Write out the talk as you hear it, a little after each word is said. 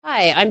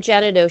Hi, I'm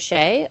Janet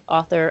O'Shea,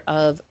 author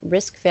of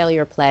Risk,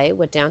 Failure, Play,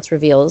 What Dance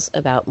Reveals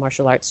About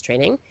Martial Arts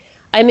Training.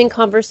 I'm in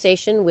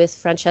conversation with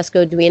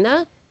Francesco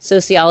Duina,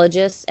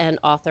 sociologist and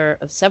author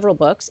of several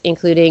books,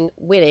 including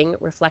Winning,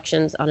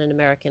 Reflections on an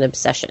American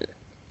Obsession.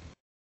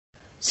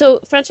 So,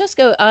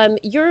 Francesco,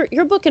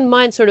 your book and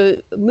mine sort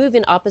of move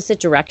in opposite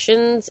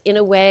directions in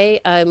a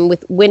way,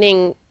 with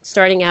Winning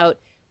starting out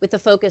with a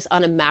focus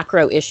on a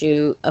macro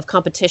issue of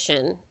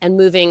competition and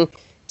moving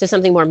to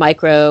something more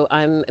micro.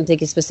 I'm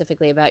thinking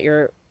specifically about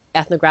your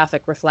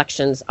ethnographic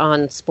reflections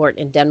on sport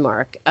in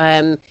Denmark.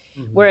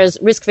 Whereas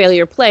Risk,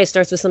 Failure, Play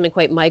starts with something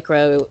quite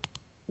micro,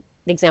 an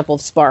example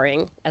of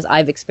sparring, as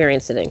I've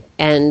experienced it,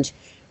 and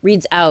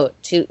reads out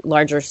to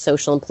larger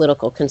social and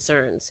political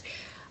concerns.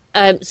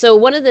 So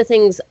one of the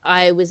things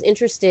I was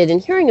interested in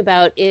hearing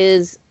about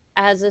is,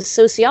 as a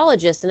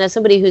sociologist and as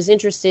somebody who's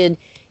interested,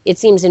 it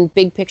seems, in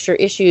big picture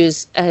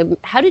issues,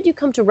 how did you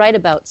come to write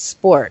about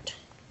sport?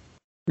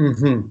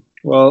 Mm-hmm.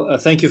 Well,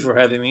 thank you for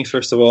having me,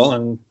 first of all,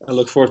 and I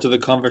look forward to the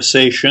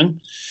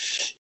conversation.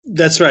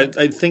 That's right.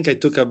 I think I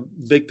took a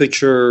big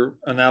picture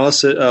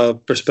analysis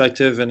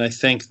perspective, and I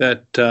think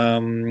that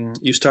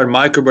you start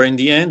micro, but in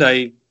the end,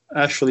 I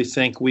actually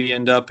think we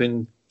end up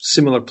in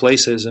similar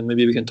places, and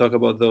maybe we can talk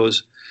about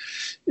those,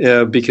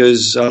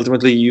 because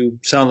ultimately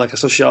you sound like a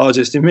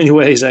sociologist in many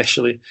ways,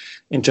 actually,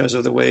 in terms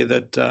of the way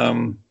that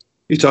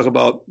you talk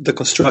about the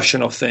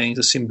construction of things,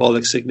 the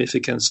symbolic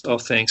significance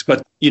of things.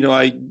 But,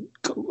 I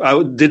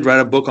did write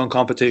a book on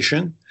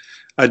competition.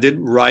 I did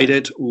write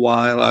it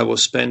while I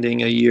was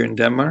spending a year in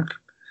Denmark.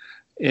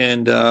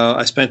 And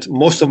I spent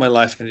most of my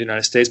life in the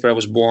United States, but I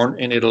was born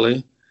in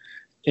Italy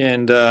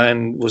and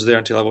was there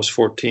until I was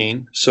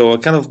 14. So I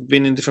kind of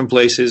been in different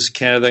places,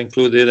 Canada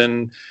included.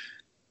 And,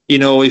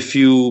 if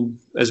you,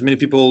 as many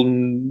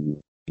people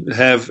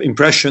have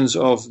impressions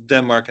of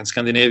Denmark and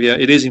Scandinavia,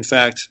 it is, in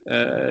fact,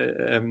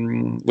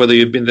 whether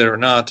you've been there or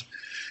not,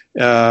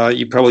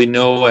 you probably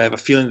know, I have a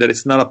feeling that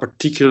it's not a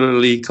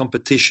particularly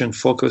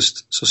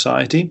competition-focused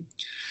society.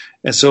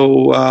 And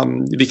so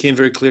it became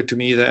very clear to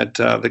me that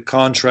the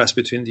contrast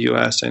between the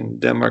U.S. and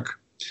Denmark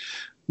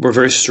were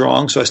very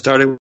strong. So I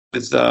started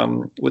with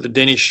the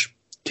Danish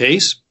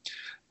case.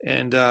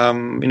 And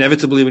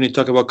inevitably, when you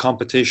talk about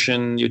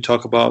competition, you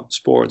talk about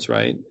sports,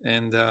 right?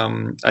 And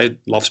I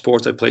love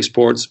sports. I play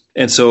sports.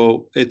 And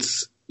so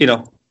it's,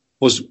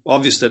 was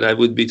obvious that I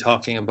would be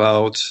talking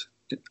about,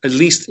 at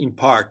least in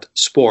part,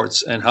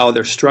 sports and how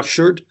they're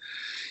structured,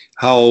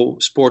 how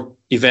sport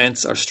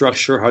events are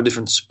structured, how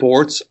different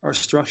sports are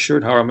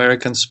structured, how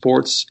American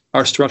sports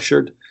are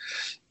structured,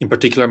 in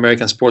particular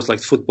American sports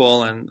like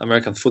football and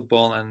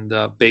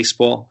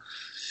baseball.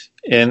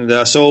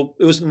 And so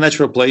it was a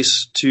natural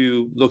place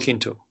to look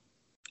into,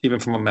 even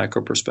from a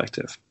macro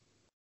perspective.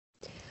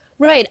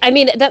 Right. I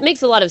mean, that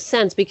makes a lot of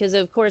sense because,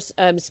 of course,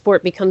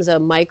 sport becomes a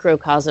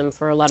microcosm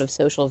for a lot of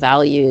social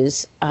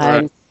values.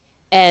 Right.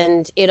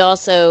 And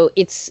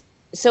it's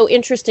so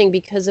interesting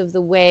because of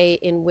the way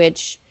in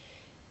which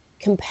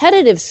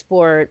competitive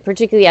sport,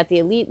 particularly at the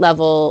elite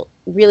level,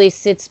 really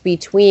sits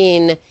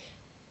between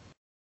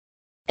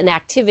an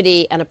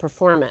activity and a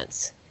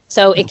performance.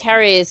 So it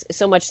carries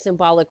so much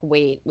symbolic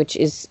weight, which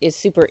is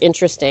super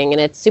interesting.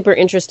 And it's super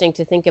interesting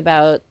to think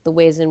about the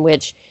ways in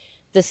which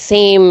the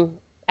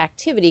same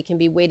activity can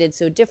be weighted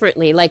so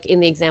differently, like in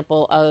the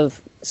example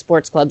of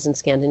sports clubs in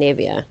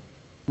Scandinavia.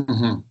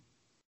 Mm-hmm.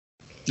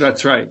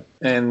 That's right.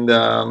 And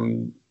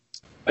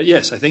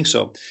yes, I think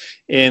so.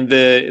 And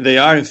they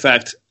are, in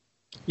fact,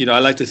 I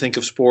like to think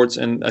of sports,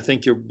 and I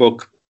think your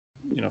book,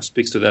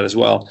 speaks to that as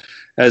well,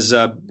 as,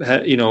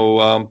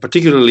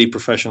 particularly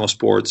professional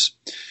sports,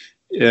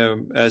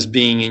 as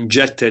being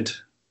injected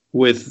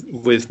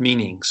with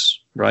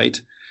meanings,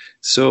 right?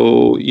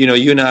 So,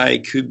 you and I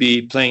could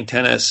be playing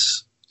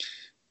tennis,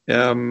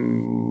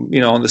 on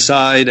the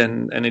side,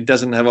 and it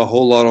doesn't have a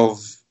whole lot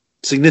of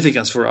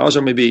significance for us,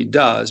 or maybe it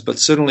does. But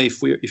certainly,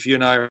 if you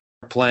and I are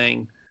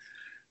playing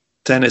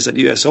tennis at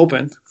U.S.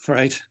 Open,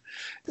 right,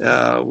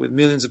 with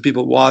millions of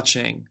people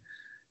watching,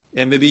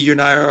 and maybe you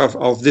and I are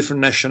of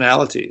different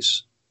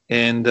nationalities,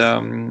 and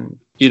and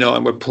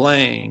we're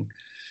playing,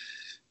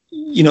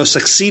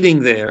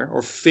 succeeding there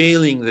or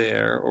failing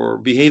there or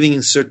behaving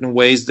in certain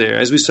ways there,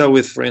 as we saw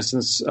with, for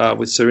instance,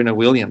 with Serena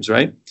Williams,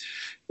 right?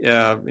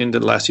 In the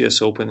last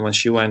U.S. Open, when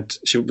she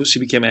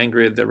became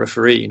angry at the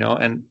referee,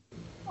 and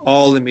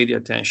all the media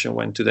attention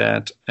went to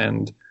that.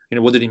 And,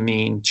 what did he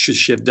mean? Should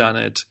she have done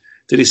it?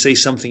 Did he say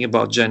something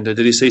about gender?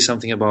 Did he say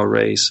something about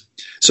race?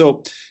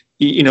 So,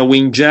 we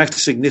inject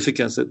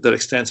significance that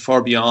extends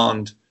far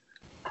beyond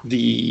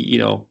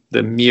the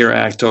mere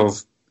act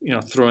of,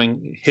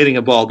 hitting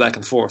a ball back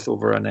and forth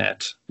over a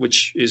net,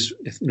 which is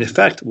in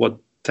effect what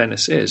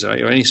tennis is,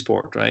 right? Or any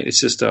sport, right?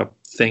 It's just a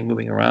thing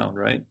moving around,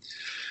 right?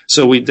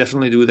 So we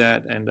definitely do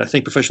that. And I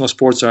think professional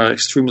sports are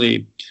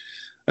extremely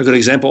a good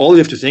example. All you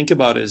have to think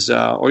about is,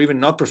 or even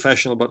not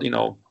professional, but,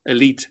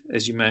 elite,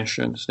 as you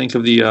mentioned. Think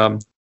of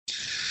the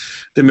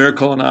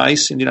Miracle on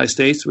Ice in the United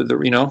States with the,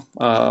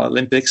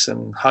 Olympics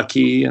and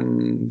hockey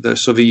and the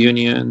Soviet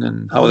Union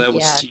and how that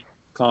was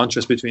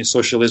contrast between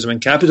socialism and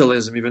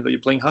capitalism, even though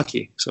you're playing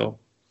hockey. So,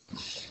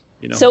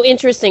 So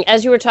interesting.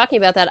 As you were talking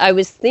about that, I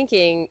was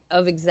thinking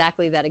of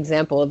exactly that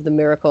example of the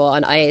Miracle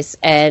on Ice.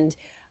 And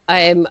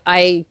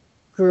I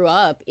grew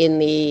up in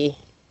the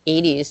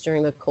 80s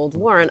during the Cold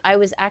War, and I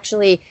was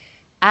actually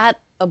at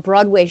a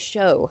Broadway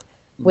show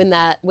when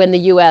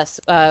the U.S.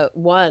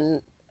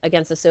 won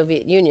against the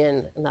Soviet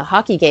Union in the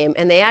hockey game,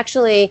 and they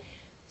actually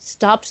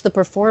stopped the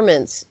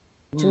performance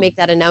to make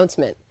that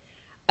announcement,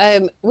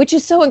 which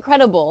is so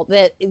incredible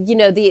that,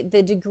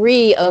 the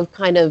degree of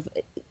kind of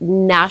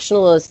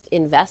nationalist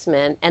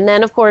investment. And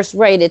then, of course,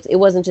 right, it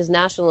wasn't just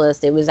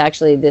nationalist, it was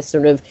actually this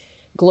sort of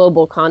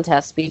global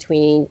contest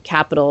between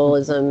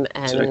capitalism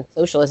and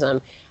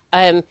socialism.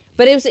 But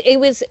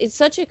it's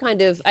such a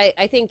kind of,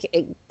 I think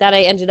that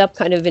I ended up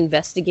kind of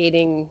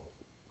investigating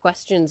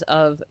questions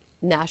of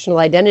national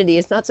identity.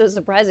 It's not so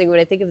surprising when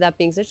I think of that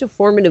being such a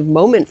formative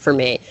moment for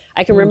me.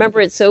 I can remember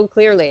it so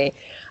clearly.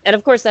 And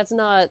of course, that's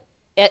not,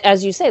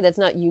 as you say, that's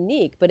not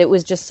unique, but it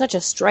was just such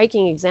a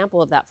striking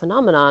example of that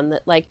phenomenon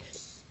that, like,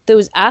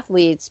 those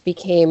athletes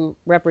became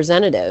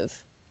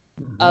representative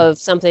of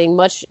something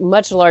much,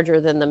 much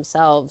larger than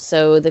themselves.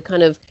 So the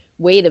kind of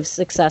weight of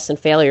success and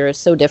failure is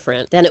so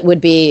different than it would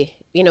be,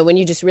 when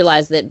you just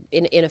realize that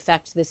in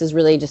effect, this is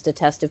really just a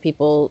test of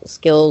people's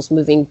skills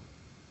moving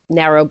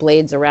narrow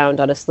blades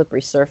around on a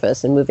slippery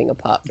surface and moving a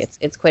puck.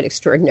 It's quite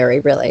extraordinary,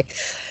 really.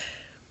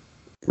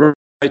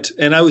 Right.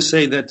 And I would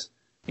say that,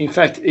 in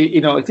fact,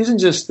 it isn't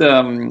just,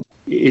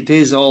 it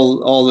is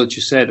all that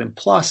you said. And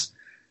plus,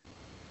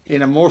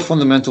 in a more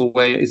fundamental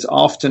way, it's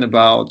often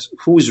about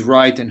who is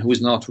right and who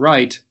is not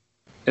right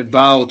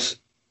about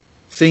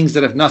things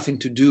that have nothing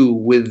to do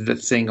with the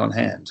thing on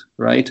hand,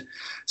 right?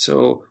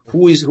 So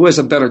who has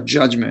a better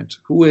judgment?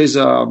 Who is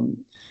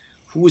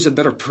a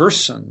better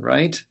person,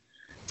 right?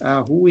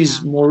 Who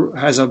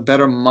has a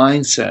better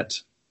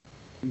mindset?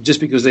 Just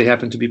because they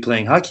happen to be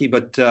playing hockey,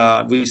 but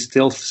we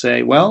still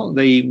say, well,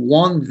 they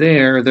won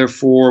there,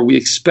 therefore we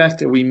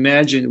expect, we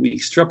imagine, we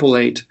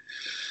extrapolate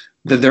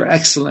that their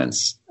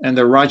excellence and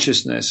their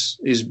righteousness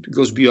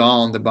goes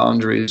beyond the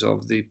boundaries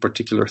of the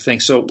particular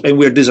thing. So, and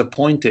we're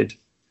disappointed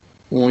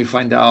when we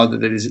find out that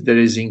that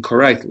is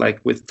incorrect,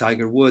 like with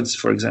Tiger Woods,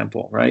 for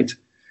example, right?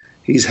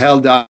 He's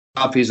held up,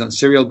 he's on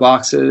cereal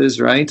boxes,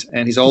 right?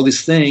 And he's all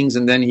these things,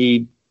 and then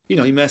he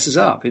messes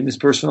up in his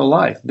personal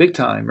life, big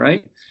time,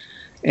 right?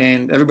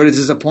 And everybody's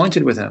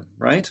disappointed with him,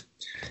 right?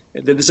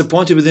 They're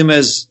disappointed with him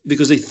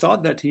because they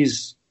thought that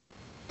his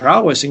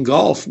prowess in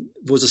golf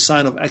was a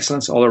sign of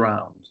excellence all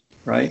around,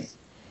 right?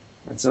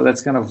 And so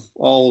that's kind of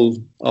all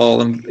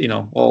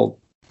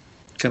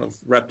kind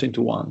of wrapped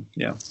into one,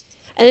 yeah.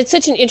 And it's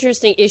such an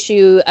interesting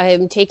issue.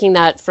 I'm taking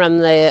that from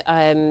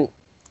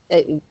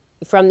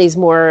from these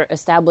more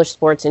established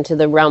sports into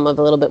the realm of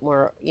a little bit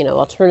more,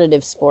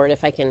 alternative sport,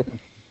 if I can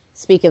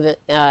speak of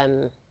it,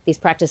 these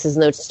practices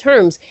in those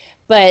terms.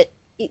 But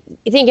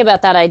think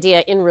about that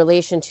idea in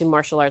relation to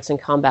martial arts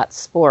and combat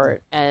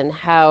sport, and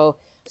how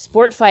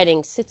sport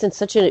fighting sits in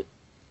such an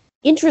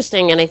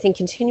interesting and I think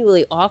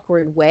continually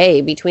awkward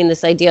way between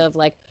this idea of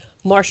like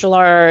martial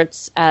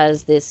arts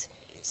as this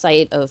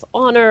site of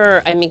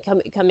honor. I mean,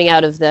 coming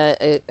out of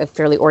a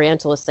fairly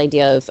Orientalist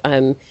idea of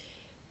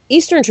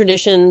Eastern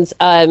traditions,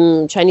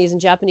 Chinese and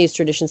Japanese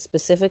traditions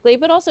specifically,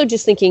 but also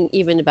just thinking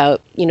even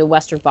about,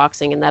 Western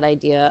boxing and that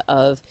idea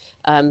of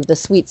the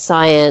sweet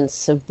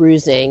science of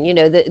bruising,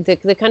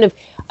 the kind of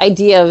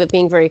idea of it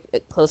being very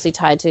closely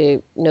tied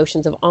to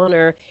notions of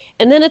honor.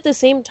 And then at the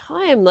same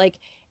time, like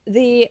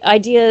the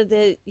idea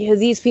that,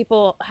 these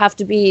people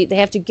they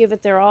have to give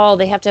it their all,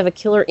 they have to have a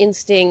killer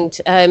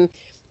instinct, and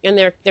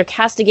they're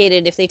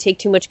castigated if they take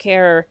too much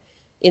care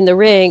in the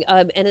ring.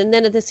 And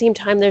then at the same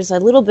time, there's a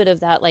little bit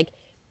of that, like,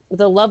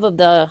 the love of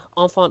the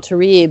enfant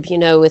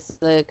terrible, with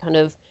the kind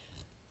of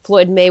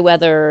Floyd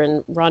Mayweather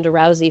and Ronda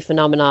Rousey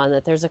phenomenon,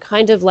 that there's a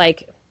kind of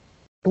like,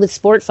 with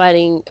sport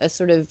fighting, a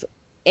sort of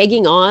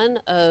egging on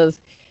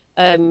of,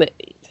 in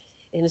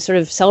a sort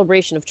of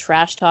celebration of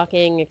trash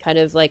talking, a kind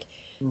of like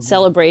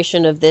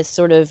celebration of this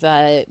sort of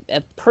a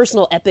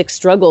personal epic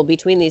struggle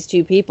between these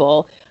two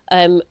people,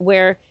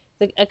 where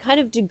a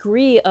kind of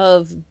degree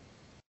of,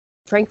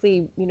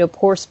 frankly,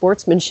 poor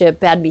sportsmanship,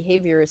 bad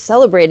behavior is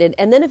celebrated.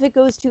 And then if it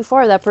goes too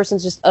far, that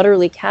person's just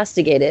utterly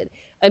castigated,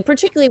 and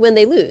particularly when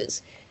they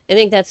lose. I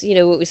think that's,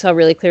 what we saw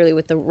really clearly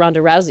with the Ronda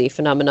Rousey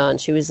phenomenon.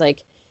 She was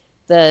like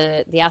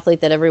the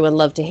athlete that everyone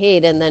loved to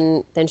hate, and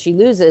then she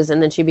loses,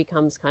 and then she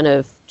becomes kind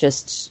of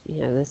just,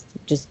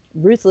 just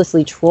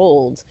ruthlessly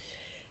trolled.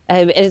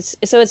 So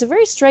it's a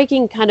very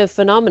striking kind of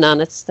phenomenon.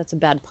 That's a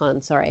bad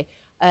pun, sorry.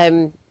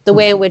 The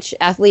way in which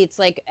athletes,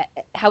 like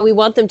how we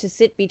want them to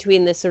sit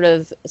between this sort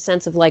of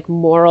sense of like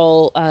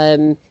moral,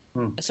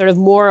 sort of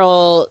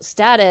moral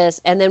status,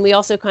 and then we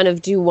also kind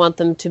of do want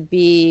them to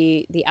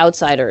be the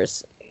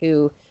outsiders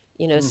who,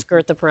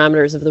 skirt the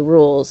parameters of the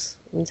rules.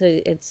 And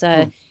so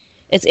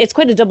it's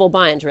quite a double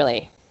bind,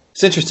 really.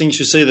 It's interesting you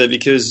should say that,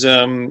 because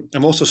I'm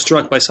also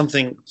struck by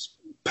something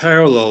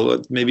parallel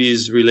that maybe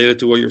is related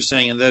to what you're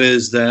saying, and that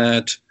is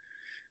that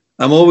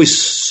I'm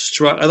always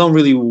struck. I don't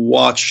really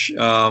watch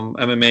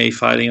MMA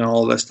fighting and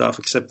all that stuff,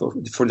 except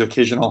for the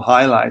occasional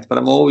highlight. But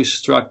I'm always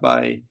struck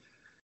by,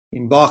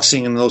 in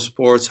boxing and those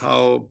sports,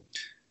 how,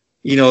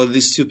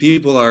 these two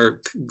people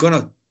are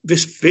gonna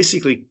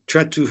basically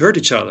try to hurt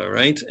each other,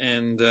 right?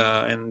 And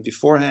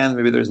beforehand,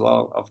 maybe there's a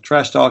lot of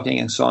trash talking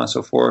and so on and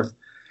so forth.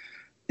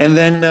 And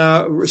then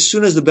as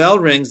soon as the bell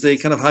rings, they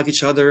kind of hug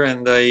each other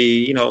and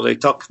they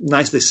talk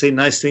nice. They say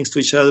nice things to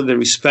each other. They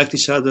respect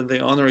each other. They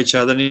honor each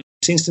other. And it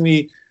seems to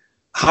me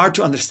hard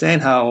to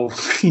understand how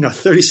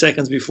 30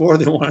 seconds before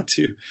they want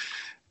to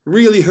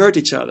really hurt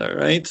each other,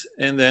 right?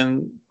 And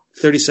then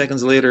 30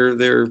 seconds later,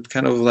 they're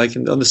kind of like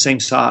on the same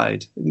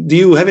side. Do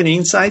you have any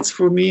insights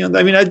for me on that?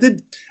 I mean, I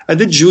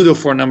did judo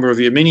for a number of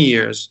years, many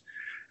years,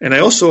 and I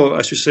also,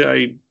 I should say,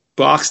 I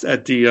boxed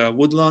at the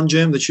Woodlawn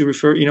gym that you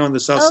refer, in the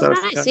south side.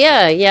 Oh, nice.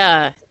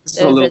 Yeah.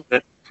 So a little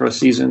bit for a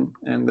season,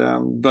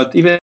 and but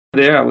even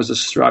there, I was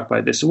just struck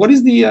by this. So what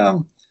is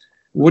the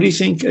what do you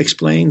think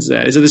explains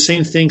that? Is it the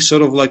same thing,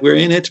 sort of like we're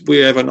in it, we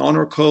have an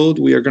honor code,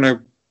 we are going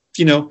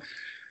to,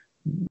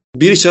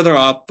 beat each other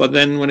up, but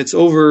then when it's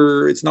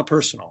over, it's not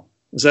personal.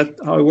 Is that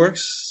how it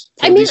works?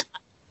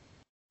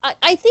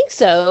 I think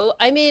so.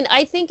 I mean,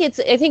 I think it's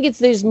it's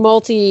a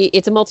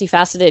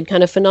multifaceted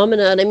kind of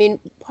phenomenon. I mean,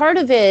 part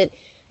of it,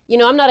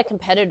 I'm not a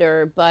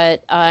competitor,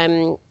 but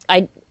I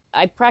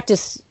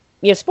practice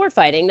sport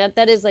fighting.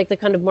 That is like the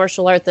kind of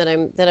martial art that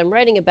I'm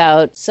writing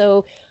about.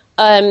 So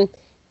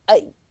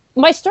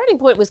my starting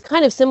point was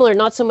kind of similar,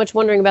 not so much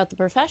wondering about the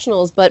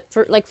professionals, but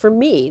for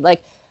me,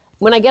 like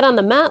when I get on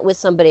the mat with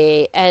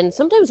somebody, and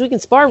sometimes we can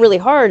spar really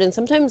hard, and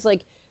sometimes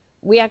like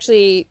we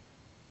actually,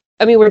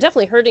 we're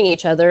definitely hurting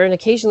each other, and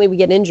occasionally we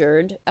get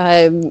injured,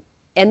 and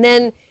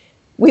then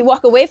we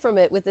walk away from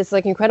it with this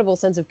like incredible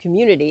sense of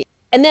community.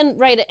 And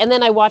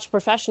then I watch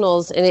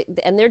professionals,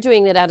 and they're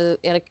doing it at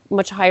a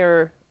much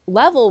higher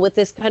level with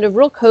this kind of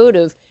real code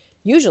of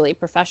usually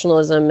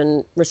professionalism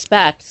and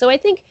respect. So I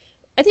think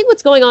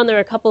what's going on there are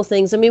a couple of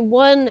things. I mean,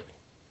 one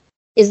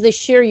is the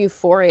sheer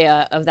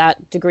euphoria of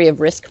that degree of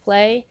risk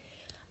play.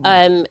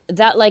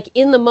 That like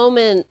in the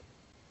moment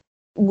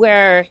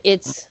where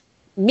it's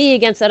me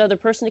against that other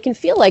person, it can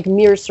feel like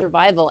mere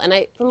survival.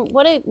 And from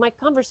my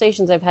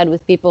conversations I've had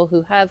with people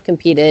who have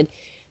competed,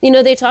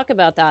 they talk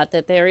about that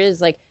there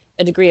is like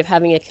a degree of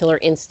having a killer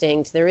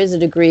instinct. There is a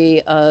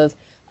degree of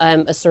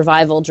a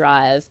survival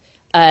drive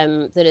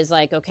that is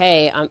like,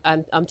 okay,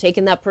 I'm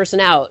taking that person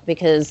out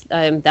because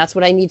that's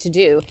what I need to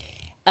do.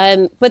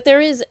 But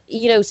there is,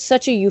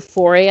 such a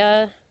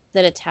euphoria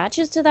that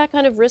attaches to that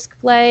kind of risk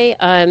play.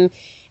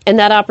 And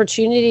that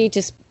opportunity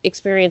to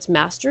experience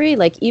mastery,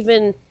 like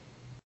even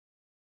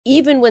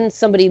when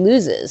somebody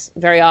loses,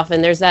 very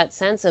often there's that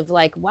sense of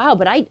like, wow,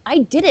 but I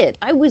did it.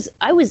 I was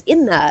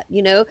in that,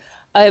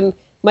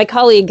 My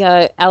colleague,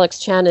 Alex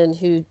Channon,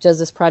 who does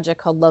this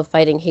project called Love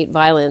Fighting, Hate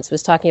Violence,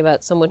 was talking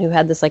about someone who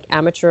had this like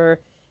amateur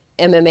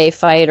MMA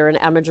fight or an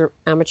amateur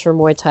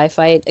Muay Thai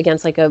fight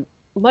against like a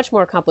much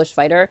more accomplished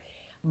fighter.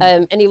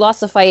 And he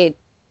lost the fight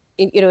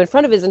in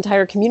front of his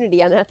entire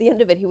community, and at the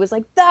end of it, he was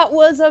like, "That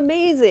was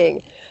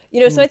amazing,"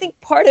 So I think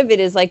part of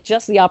it is like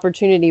just the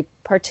opportunity to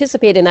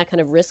participate in that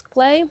kind of risk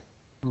play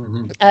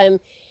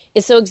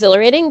is so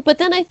exhilarating. But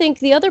then I think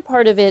the other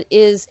part of it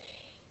is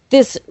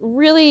this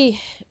really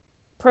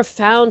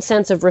profound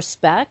sense of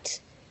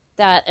respect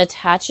that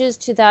attaches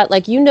to that.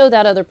 Like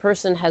that other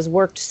person has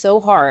worked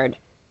so hard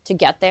to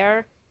get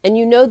there, and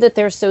that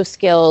they're so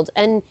skilled,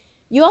 and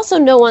you also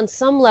know on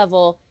some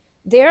level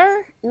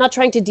they're not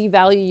trying to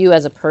devalue you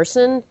as a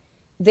person.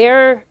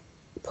 They're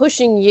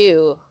pushing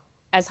you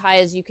as high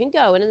as you can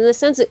go. And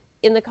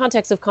in the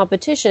context of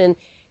competition,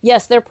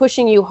 yes, they're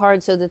pushing you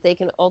hard so that they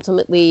can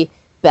ultimately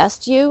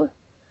best you,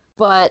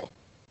 but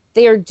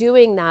they are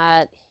doing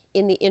that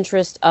in the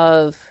interest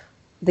of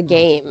the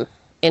game,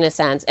 in a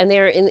sense. And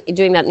they're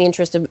doing that in the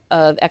interest of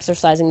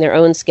exercising their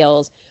own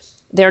skills.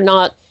 They're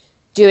not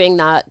doing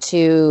that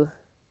to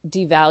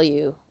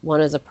devalue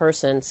one as a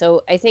person.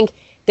 So I think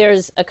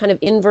there's a kind of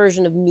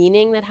inversion of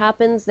meaning that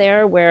happens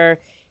there, where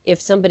if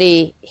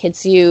somebody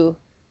hits you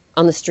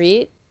on the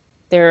street,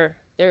 they're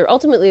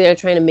trying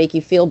to make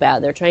you feel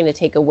bad. They're trying to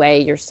take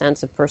away your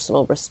sense of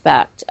personal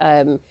respect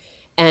and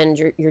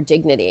your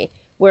dignity.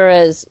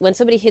 Whereas when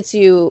somebody hits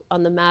you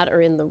on the mat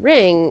or in the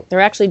ring, they're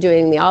actually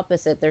doing the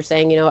opposite. They're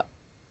saying,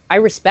 I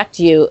respect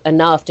you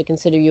enough to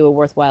consider you a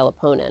worthwhile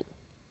opponent.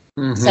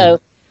 Mm-hmm.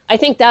 So I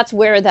think that's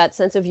where that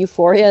sense of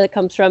euphoria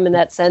comes from, and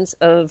that sense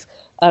of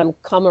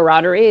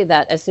camaraderie,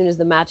 that as soon as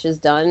the match is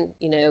done,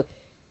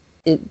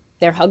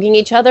 they're hugging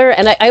each other.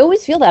 And I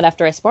always feel that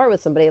after I spar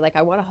with somebody, like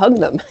I want to hug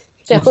them.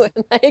 So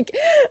I think,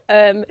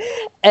 I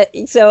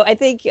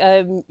think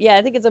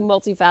it's a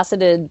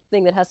multifaceted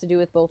thing that has to do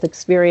with both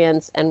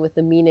experience and with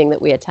the meaning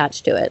that we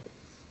attach to it.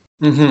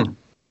 Mm-hmm.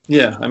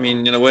 Yeah, I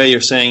mean, in a way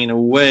you're saying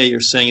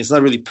it's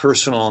not really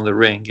personal in the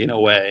ring, in a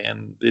way,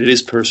 and it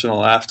is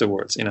personal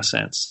afterwards, in a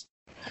sense.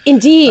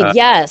 Indeed,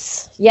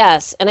 yes.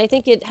 And I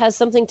think it has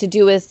something to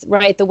do with,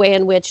 the way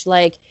in which,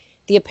 like,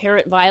 the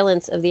apparent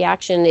violence of the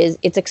action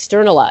it's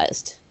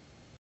externalized.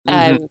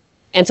 Mm-hmm.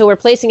 And so we're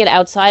placing it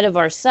outside of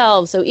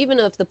ourselves. So even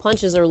if the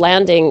punches are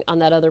landing on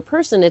that other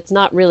person, it's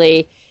not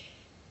really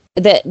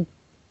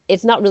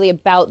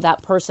about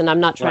that person. I'm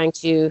not trying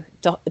to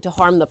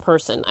harm the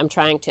person. I'm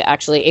trying to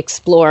actually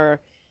explore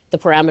the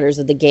parameters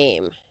of the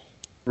game.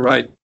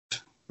 Right.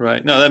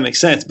 No, that makes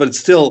sense. But it's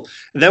still,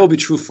 that will be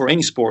true for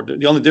any sport.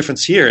 The only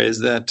difference here is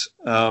that,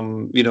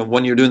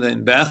 when you're doing that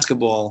in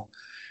basketball,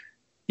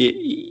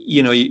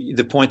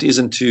 the point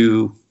isn't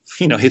to,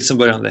 hit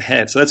somebody on the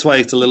head. So that's why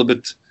it's a little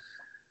bit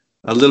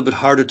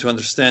harder to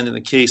understand in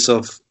the case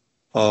of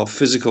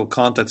physical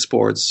contact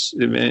sports,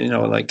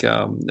 like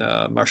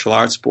martial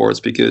arts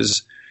sports,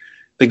 because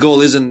the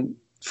goal isn't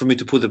for me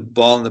to put the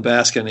ball in the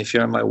basket, and if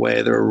you're in my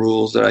way, there are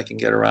rules that I can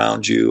get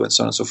around you, and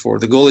so on and so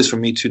forth. The goal is for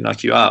me to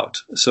knock you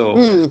out. So,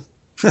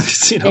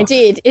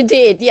 indeed,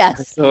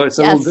 yes. So it's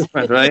a little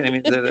different, right? I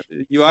mean,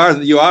 you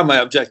are my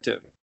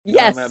objective.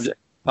 Yes.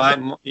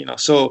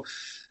 So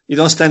you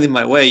don't stand in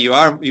my way. You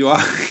are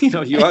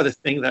the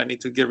thing that I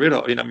need to get rid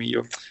of.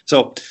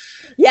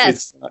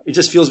 Yes. It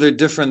just feels very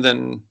different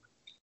than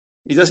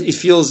it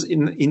feels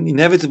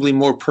inevitably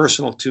more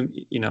personal to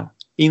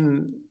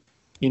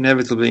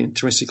inevitably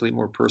intrinsically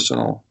more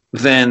personal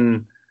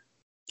than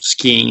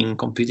skiing,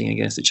 competing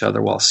against each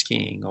other while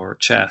skiing, or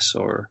chess,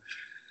 or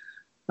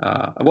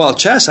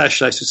chess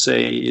actually I should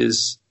say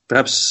is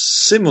perhaps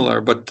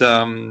similar, but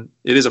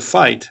it is a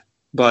fight.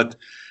 But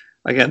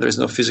again, there's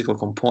no physical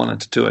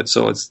component to it,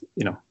 so it's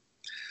anyway.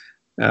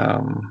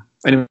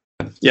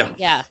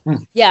 Yeah.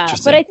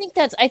 But I think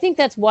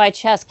that's why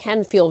chess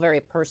can feel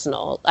very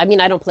personal. I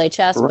mean, I don't play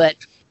chess, but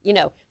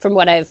from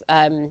what I've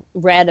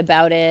read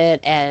about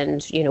it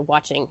and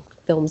watching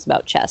films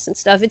about chess and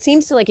stuff, it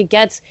seems to it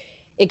gets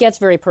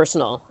very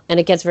personal, and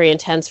it gets very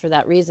intense for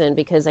that reason,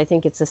 because I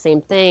think it's the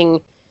same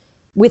thing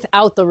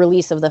without the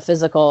release of the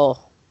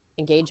physical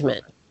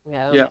engagement.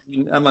 Yeah,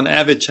 I'm an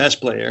avid chess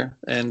player,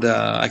 and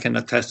I can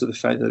attest to the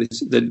fact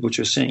that what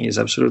you're saying is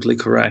absolutely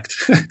correct.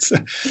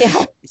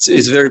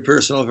 It's very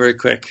personal, very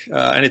quick,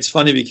 and it's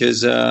funny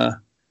because I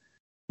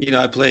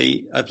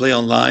play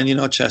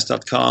online,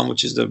 chess.com,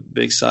 which is the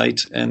big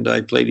site, and I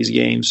play these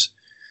games.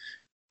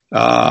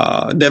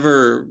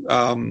 Never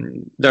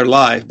they're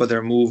live, but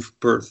they're moved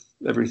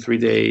every 3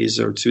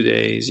 days or 2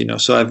 days.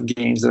 So I have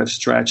games that I've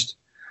stretched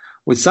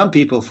with some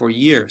people for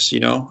years,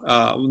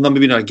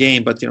 maybe not a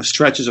game, but,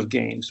 stretches of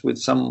games with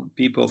some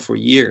people for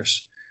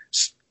years,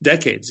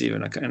 decades,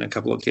 even in a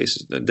couple of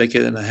cases, a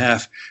decade and a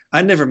half.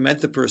 I never met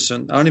the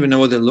person. I don't even know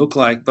what they look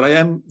like, but I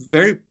am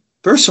very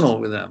personal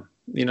with them.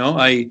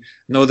 I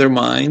know their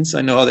minds.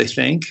 I know how they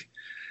think.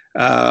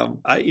 There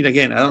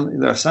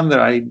are some that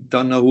I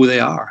don't know who they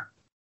are.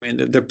 I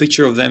mean, the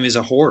picture of them is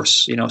a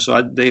horse,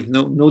 so they have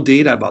no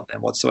data about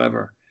them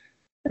whatsoever.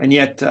 And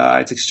yet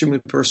it's extremely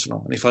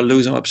personal. And if I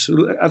lose, I'm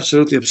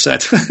absolutely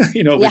upset,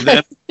 with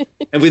them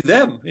and with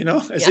them,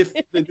 as if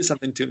they did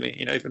something to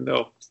me, even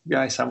though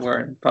guy somewhere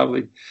in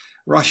probably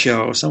Russia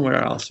or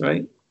somewhere else,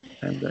 right?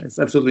 And it's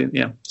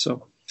absolutely,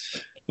 so.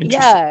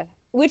 Yeah,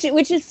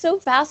 which is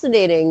so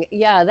fascinating.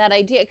 Yeah, that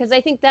idea, because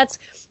I think that's,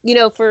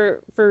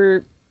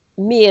 for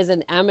me as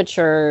an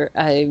amateur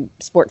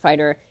sport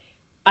fighter,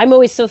 I'm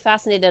always so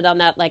fascinated on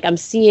that, I'm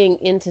seeing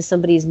into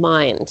somebody's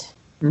mind.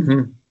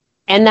 Mm-hmm.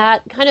 And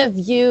that kind of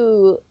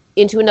view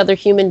into another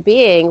human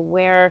being,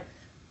 where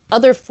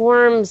other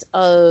forms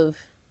of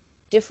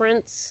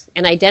difference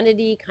and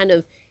identity kind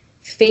of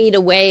fade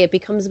away. It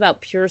becomes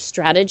about pure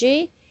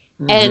strategy.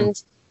 Mm-hmm.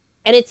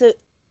 And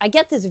I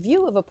get this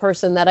view of a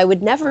person that I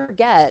would never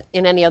get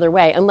in any other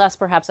way, unless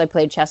perhaps I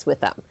played chess with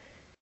them.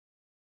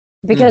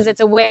 Because it's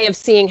a way of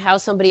seeing how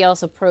somebody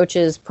else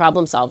approaches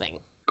problem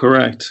solving.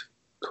 Correct.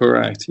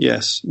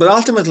 Yes. But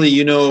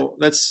ultimately,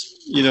 that's,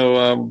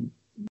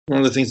 one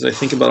of the things that I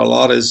think about a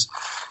lot is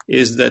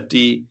that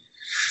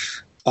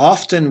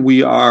often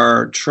we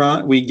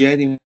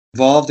get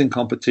involved in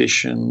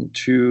competition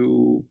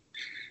to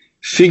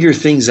figure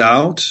things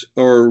out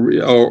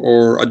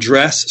or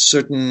address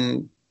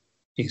certain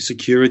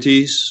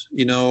insecurities,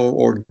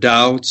 or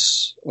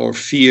doubts or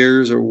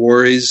fears or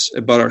worries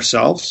about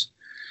ourselves.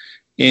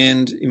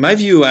 And in my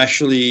view,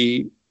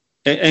 actually,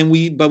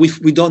 we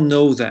don't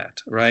know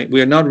that, right?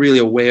 We are not really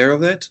aware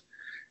of it.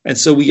 And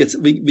so we get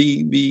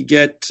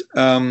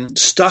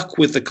stuck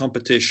with the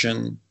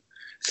competition,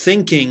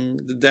 thinking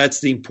that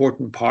that's the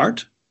important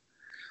part.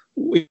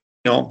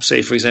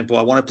 Say, for example,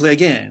 I want to play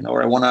again,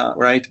 or I want to,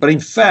 right? But in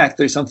fact,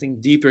 there's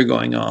something deeper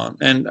going on.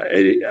 And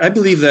I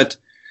believe that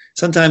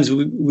sometimes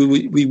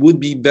we would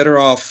be better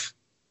off,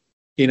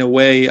 in a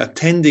way,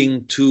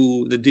 attending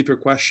to the deeper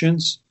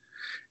questions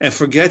and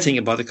forgetting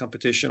about the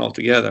competition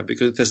altogether,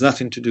 because it has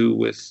nothing to do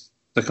with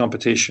the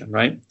competition,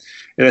 right?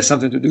 It has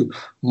something to do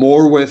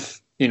more with,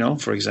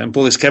 for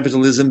example, is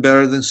capitalism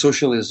better than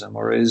socialism?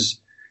 Or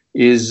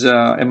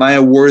am I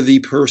a worthy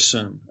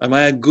person? Am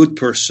I a good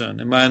person?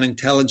 Am I an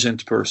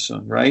intelligent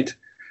person, right?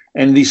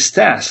 And these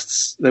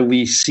tests that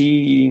we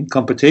see in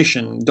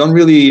competition don't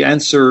really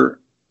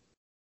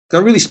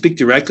speak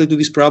directly to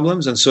these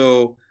problems. And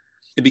so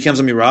it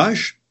becomes a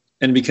mirage,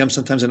 and it becomes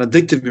sometimes an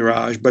addictive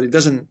mirage, but it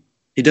doesn't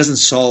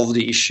solve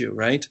the issue,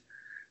 right?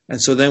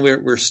 And so then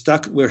we're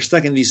stuck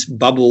in these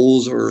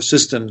bubbles or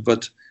systems,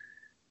 but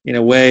in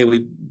a way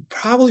we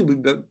probably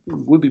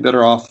would be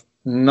better off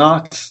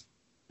not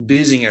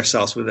busying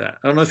ourselves with that.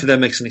 I don't know if that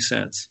makes any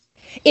sense.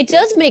 It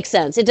does make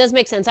sense.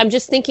 I'm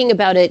just thinking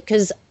about it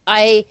because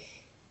I'm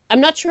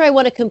not sure I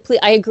want to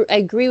complete. I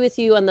agree with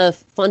you on the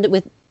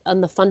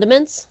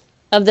fundaments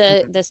of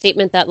the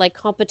statement that like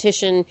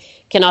competition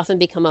can often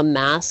become a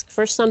mask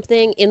for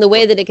something in the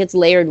way that it gets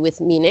layered with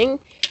meaning.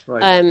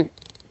 Right.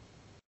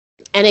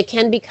 And it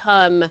can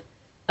become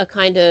a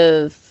kind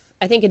of,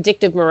 I think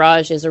addictive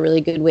mirage is a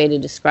really good way to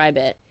describe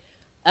it.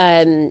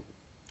 And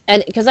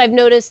because I've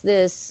noticed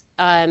this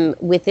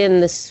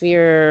within the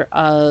sphere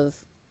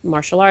of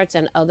martial arts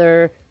and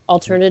other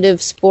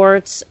alternative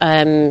sports.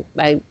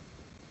 I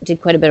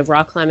did quite a bit of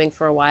rock climbing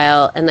for a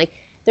while. And like,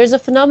 there's a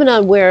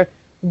phenomenon where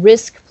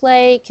risk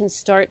play can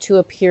start to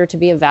appear to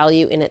be a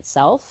value in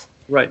itself.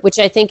 Right. Which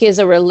I think is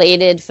a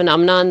related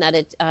phenomenon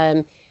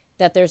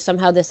that there's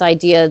somehow this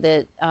idea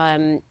that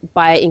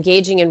by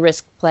engaging in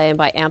risk play and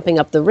by amping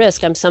up the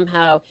risk, I'm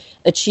somehow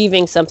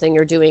achieving something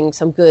or doing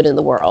some good in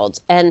the world.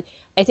 And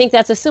I think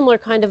that's a similar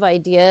kind of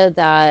idea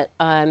that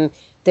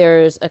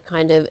there's a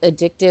kind of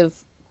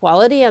addictive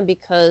quality, and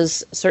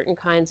because certain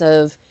kinds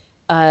of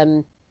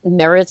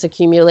merits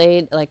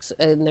accumulate,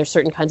 and there's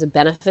certain kinds of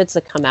benefits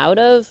that come out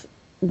of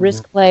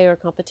risk play or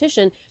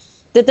competition,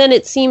 that then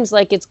it seems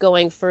like it's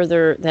going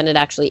further than it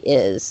actually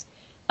is.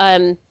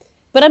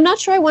 But I'm not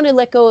sure I want to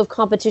let go of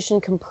competition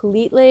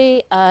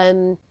completely,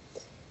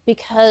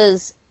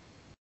 because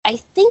I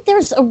think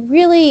it's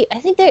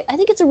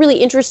a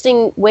really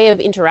interesting way of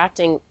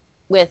interacting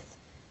with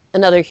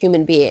another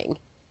human being.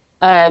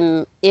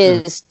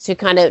 Is to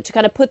kind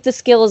of put the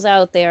skills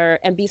out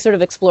there and be sort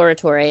of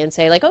exploratory and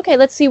say like, okay,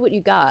 let's see what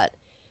you got.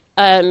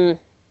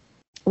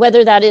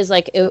 Whether that is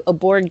like a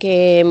board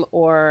game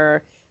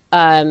or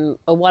a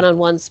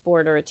one-on-one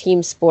sport or a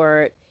team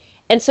sport.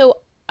 And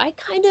so I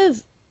kind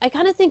of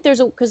think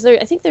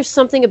I think there's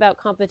something about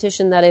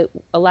competition that it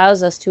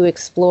allows us to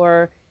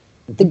explore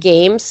the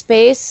game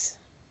space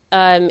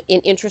in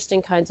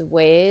interesting kinds of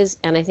ways,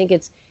 and I think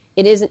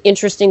it is an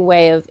interesting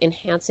way of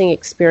enhancing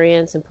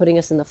experience and putting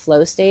us in the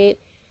flow state.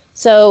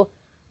 So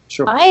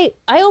sure. I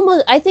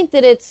think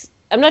that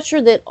I'm not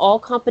sure that all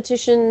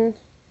competition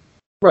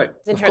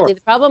is inherently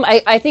the problem.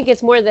 I think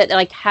it's more that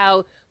like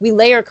how we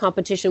layer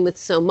competition with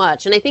so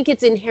much, and I think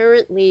it's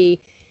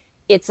inherently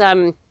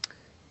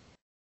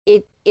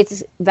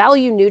it's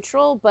value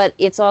neutral, but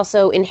it's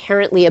also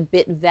inherently a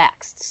bit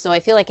vexed. So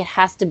I feel like it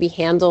has to be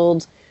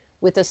handled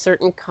with a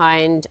certain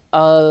kind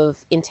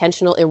of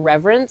intentional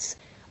irreverence.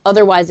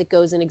 Otherwise, it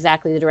goes in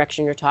exactly the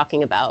direction you're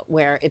talking about,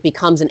 where it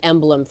becomes an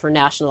emblem for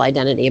national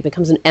identity. It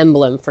becomes an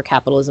emblem for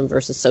capitalism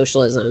versus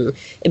socialism.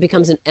 It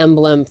becomes an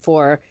emblem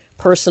for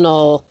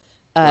personal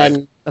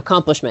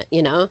accomplishment,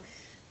 you know?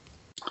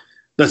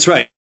 That's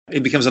right.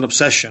 It becomes an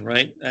obsession,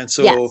 right? And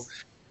so... Yes.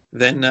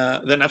 Then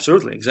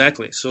absolutely,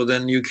 exactly. So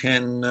then you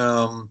can,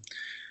 I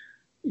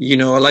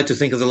like to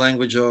think of the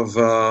language of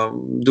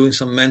doing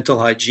some mental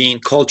hygiene,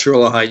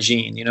 cultural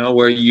hygiene,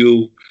 where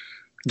you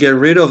get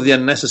rid of the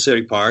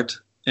unnecessary part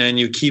and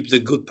you keep the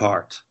good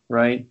part,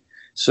 right?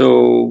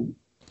 So,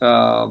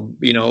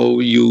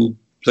 you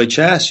play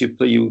chess,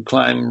 you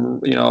climb,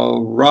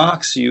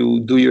 rocks, you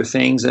do your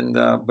things, and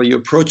but you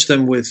approach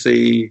them with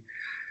a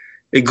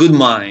good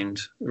mind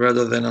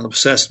rather than an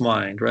obsessed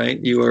mind, right?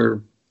 You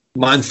are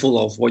mindful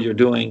of what you're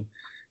doing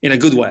in a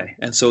good way,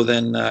 and so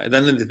then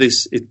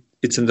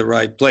it's in the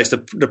right place.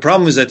 The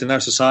problem is that in our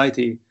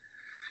society,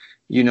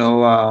 we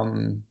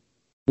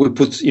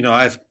put,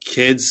 I have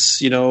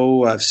kids,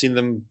 I've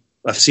seen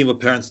what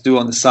parents do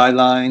on the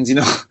sidelines,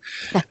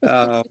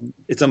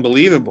 it's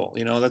unbelievable,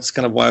 that's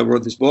kind of why I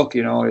wrote this book,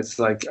 it's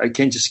like I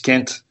can't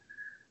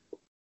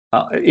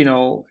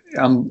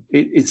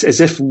it's as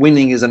if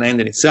winning is an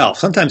end in itself.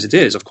 Sometimes it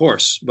is, of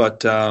course,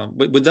 but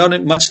without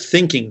much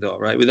thinking, though,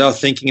 right? Without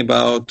thinking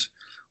about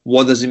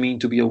what does it mean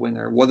to be a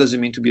winner, what does it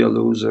mean to be a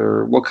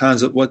loser,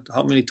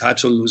 how many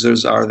types of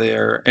losers are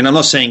there? And I'm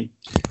not saying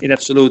in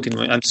absolute,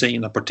 I'm saying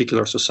in a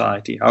particular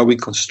society, how we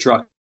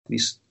construct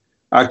these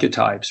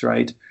archetypes,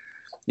 right?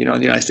 In the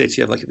United States,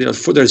 you have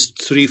there's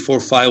 3, 4,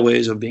 5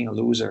 ways of being a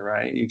loser,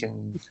 right? You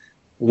can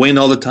win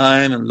all the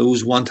time and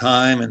lose one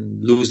time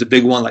and lose the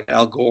big one like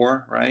Al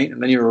Gore, right?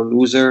 And then you're a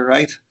loser,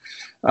 right?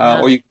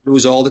 Or you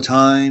lose all the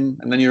time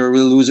and then you're a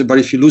real loser. But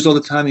if you lose all the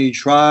time and you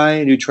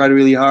try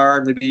really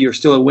hard, maybe you're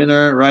still a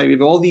winner, right? We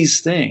have all these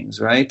things,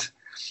 right?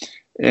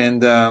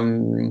 And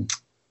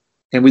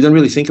we don't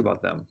really think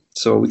about them.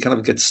 So we kind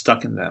of get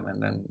stuck in them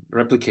and then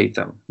replicate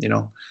them,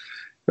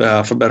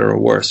 for better or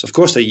worse. Of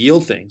course, they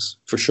yield things,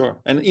 for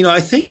sure. And,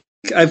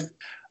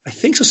 I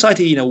think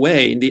society, in a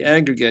way, in the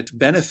aggregate,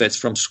 benefits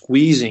from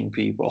squeezing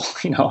people,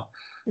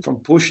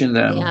 from pushing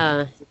them,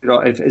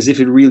 as if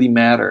it really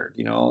mattered,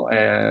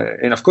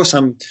 And of course,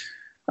 I'm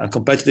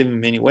competitive in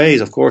many ways,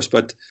 of course,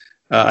 but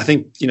I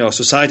think,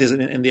 society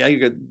in the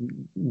aggregate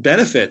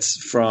benefits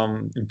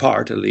from, in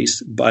part at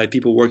least, by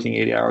people working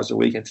 80 hours a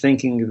week and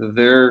thinking that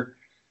their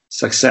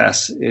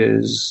success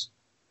is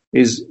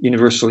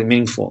universally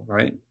meaningful,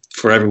 right?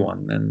 for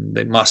everyone, and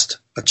they must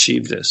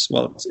achieve this.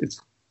 Well, it's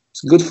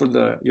good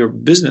for your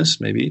business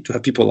maybe to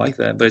have people like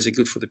that, but is it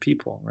good for the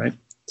people, right?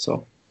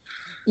 So,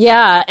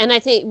 yeah, and I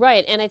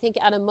think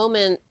at a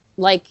moment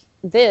like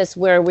this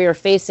where we are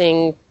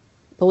facing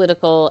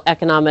political,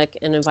 economic,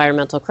 and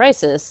environmental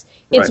crisis,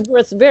 it's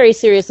worth very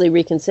seriously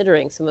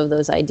reconsidering some of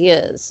those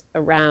ideas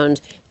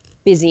around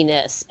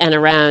busyness and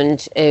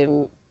around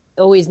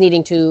always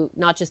needing to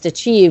not just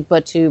achieve,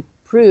 but to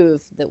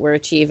prove that we're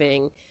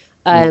achieving,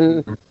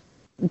 to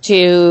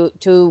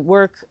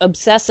work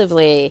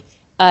obsessively.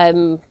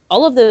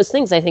 All of those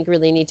things, I think,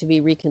 really need to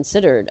be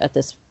reconsidered at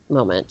this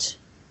moment.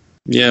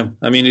 Yeah,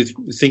 I mean, if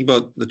you think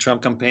about the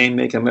Trump campaign,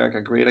 "Make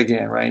America Great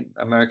Again," right?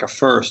 America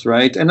first,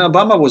 right? And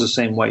Obama was the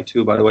same way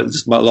too, by the way.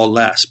 Just a lot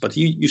less, but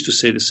he used to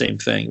say the same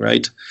thing,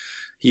 right?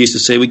 He used to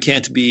say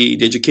the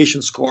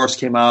education scores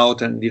came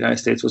out, and the United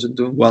States wasn't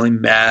doing well in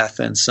math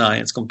and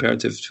science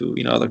comparative to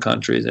other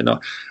countries.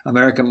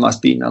 America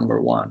must be number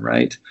one,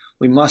 right?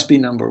 We must be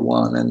number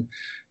one,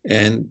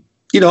 and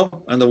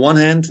on the one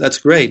hand, that's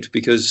great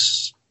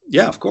because,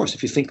 yeah, of course,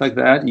 if you think like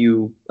that,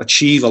 you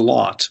achieve a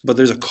lot, but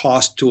there's a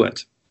cost to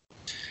it.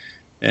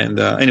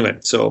 And anyway,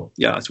 so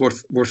yeah, it's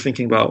worth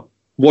thinking about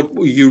what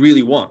you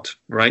really want,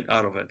 right,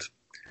 out of it.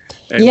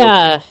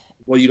 And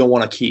what you don't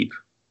want to keep.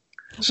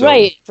 So.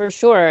 Right, for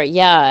sure.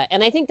 Yeah.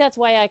 And I think that's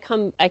why I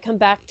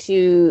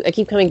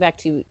keep coming back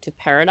to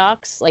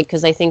paradox, like,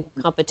 because I think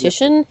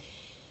competition,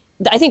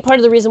 I think part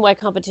of the reason why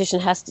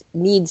competition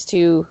needs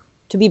to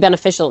be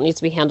beneficial, it needs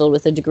to be handled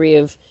with a degree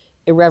of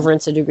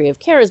irreverence, a degree of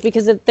care, is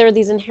because there are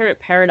these inherent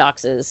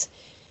paradoxes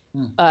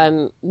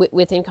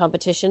within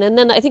competition. And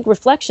then I think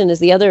reflection is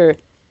the other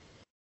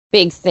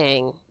big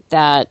thing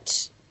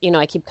that,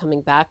 I keep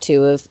coming back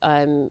to, of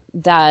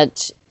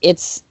that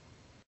it's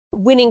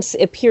winning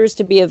appears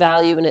to be a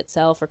value in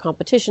itself, or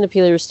competition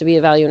appears to be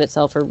a value in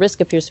itself, or risk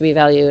appears to be a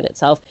value in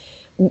itself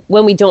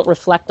when we don't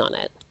reflect on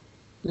it.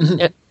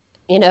 Mm-hmm.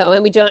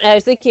 And we don't. I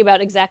was thinking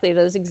about exactly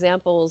those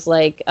examples,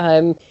 like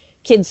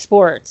kids'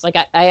 sports. Like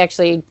I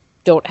actually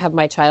don't have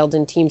my child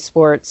in team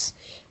sports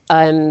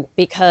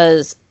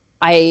because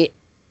I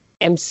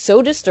am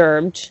so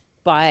disturbed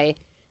by,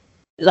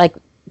 like,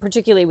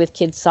 particularly with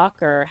kids'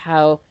 soccer,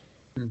 how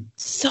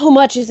so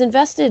much is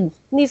invested in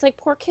these, like,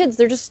 poor kids.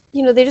 They're just,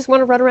 they just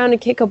want to run around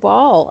and kick a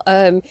ball.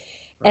 Right.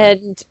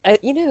 And, I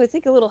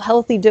think a little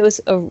healthy dose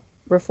of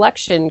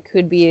reflection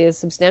could be a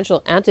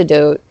substantial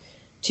antidote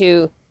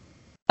to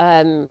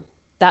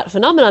that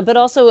phenomenon. But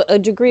also a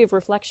degree of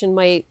reflection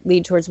might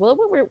lead towards, well,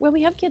 when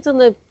we have kids on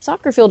the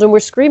soccer field and we're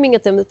screaming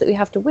at them that we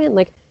have to win,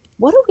 like,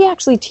 what are we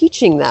actually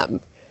teaching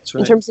them?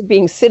 Right. In terms of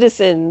being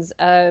citizens,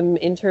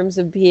 in terms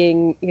of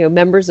being,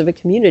 members of a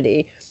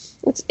community?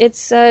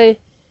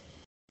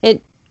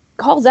 It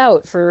calls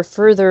out for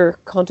further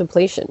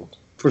contemplation.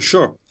 For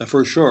sure.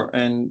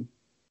 And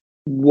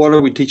what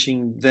are we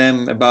teaching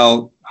them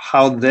about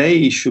how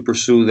they should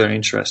pursue their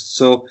interests?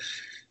 So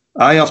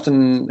I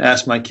often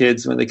ask my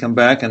kids when they come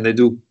back and they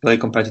do play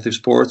competitive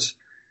sports,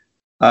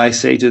 I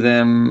say to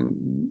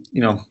them,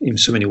 in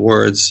so many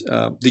words,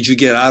 did you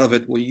get out of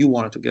it what you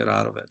wanted to get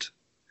out of it?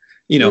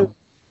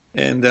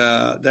 And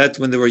that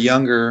when they were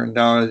younger,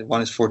 now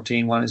one is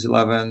 14, one is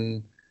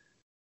 11,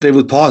 they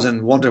would pause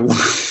and wonder,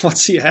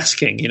 what's he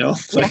asking,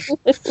 Like,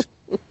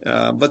 but,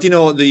 I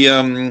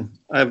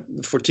have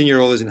a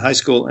 14-year-old is in high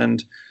school,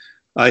 and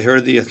I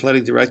heard the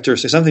athletic director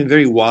say something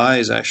very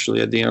wise, actually,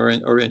 at the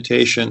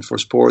orientation for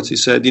sports. He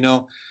said,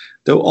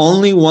 the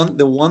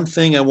one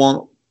thing I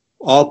want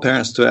all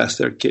parents to ask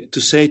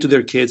to say to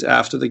their kids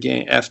after the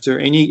game, after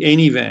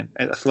any event,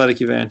 an athletic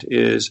event,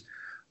 is,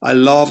 I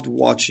loved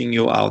watching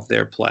you out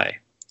there play.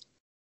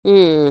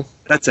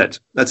 That's it.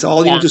 That's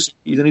all you need to say.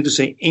 You don't need to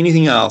say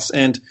anything else.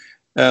 And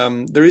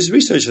there is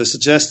research that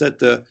suggests that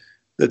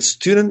that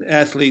student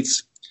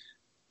athletes,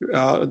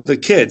 the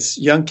kids,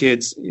 young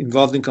kids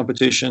involved in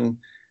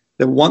competition,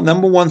 the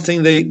number one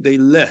thing they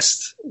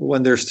list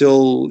when they're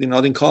still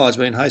not in college,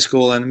 but in high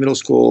school and middle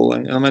school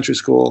and elementary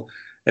school,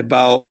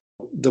 about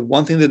the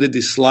one thing that they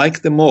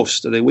dislike the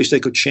most, that they wish they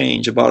could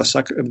change about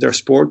their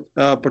sport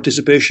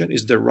participation,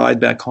 is their ride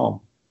back home.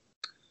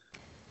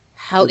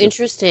 How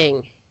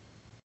interesting.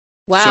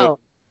 Wow. So,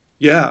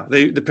 yeah,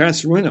 the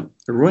parents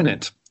ruin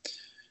it.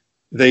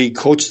 They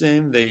coach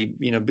them, they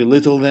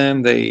belittle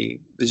them, they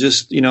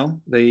just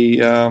they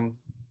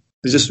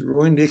just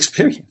ruin the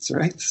experience,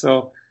 right?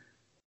 So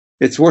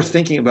it's worth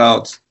thinking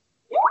about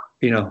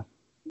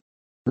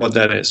what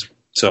that is.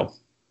 So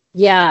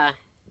yeah,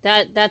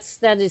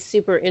 that is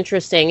super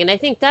interesting, and I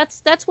think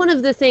that's one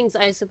of the things,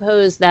 I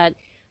suppose, that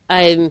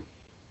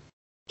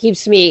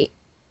keeps me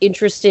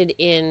interested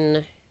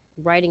in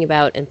writing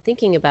about and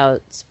thinking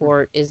about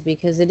sport, is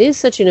because it is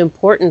such an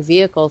important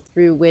vehicle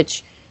through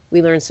which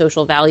we learn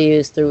social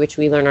values, through which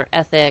we learn our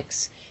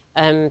ethics,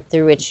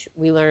 through which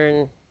we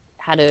learn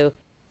how to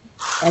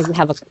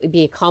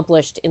be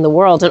accomplished in the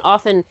world. And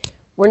often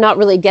we're not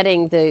really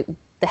getting the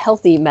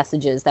healthy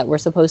messages that we're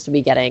supposed to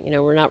be getting.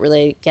 We're not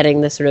really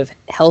getting the sort of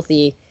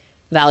healthy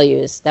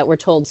values that we're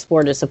told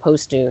sport is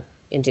supposed to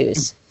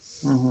induce.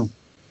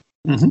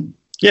 Mm-hmm. Mm-hmm.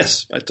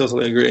 Yes, I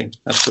totally agree.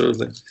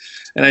 Absolutely.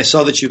 And I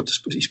saw that you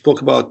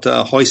spoke about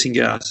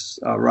Huizinga's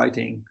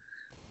writing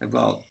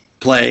about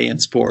play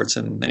and sports.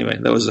 And anyway,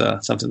 that was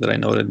something that I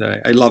noted.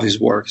 That I love his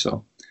work,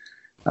 so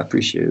I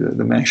appreciate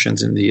the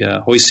mentions in the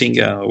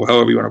Huizinga, or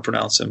however you want to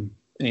pronounce him,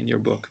 in your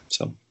book.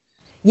 So,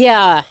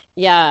 yeah,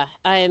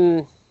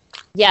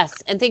 yes,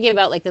 and thinking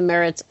about like the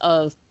merits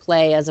of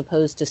play as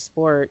opposed to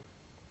sport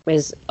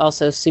is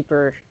also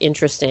super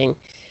interesting.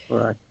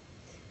 right.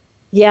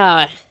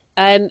 Yeah,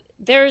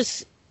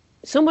 there's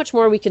so much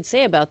more we could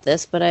say about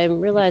this, but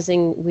I'm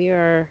realizing we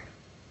are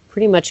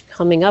pretty much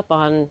coming up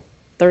on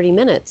 30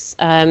 minutes.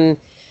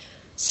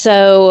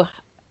 So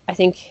I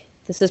think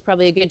this is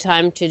probably a good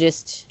time to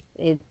just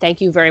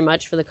thank you very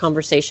much for the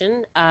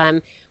conversation.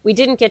 We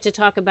didn't get to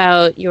talk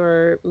about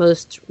your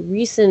most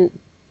recent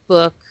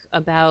book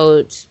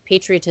about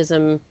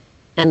patriotism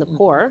and the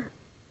poor.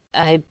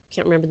 I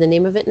can't remember the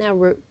name of it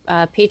now.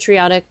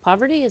 Patriotic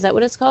Poverty, is that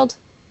what it's called?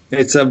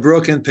 It's a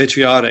Broken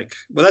Patriotic.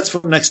 But that's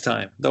for next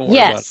time. Don't worry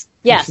about it.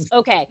 Yes.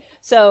 Okay.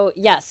 So,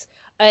 yes.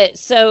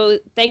 So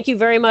thank you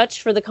very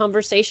much for the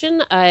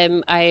conversation.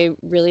 I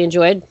really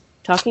enjoyed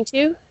talking to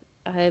you.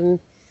 And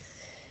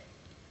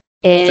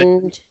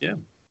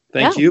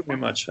Thank you very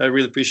much. I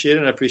really appreciate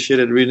it. I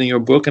appreciated reading your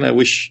book, and I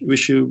wish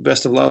you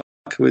best of luck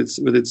with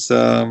its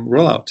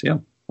rollout. Yeah,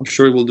 I'm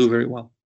sure it will do very well.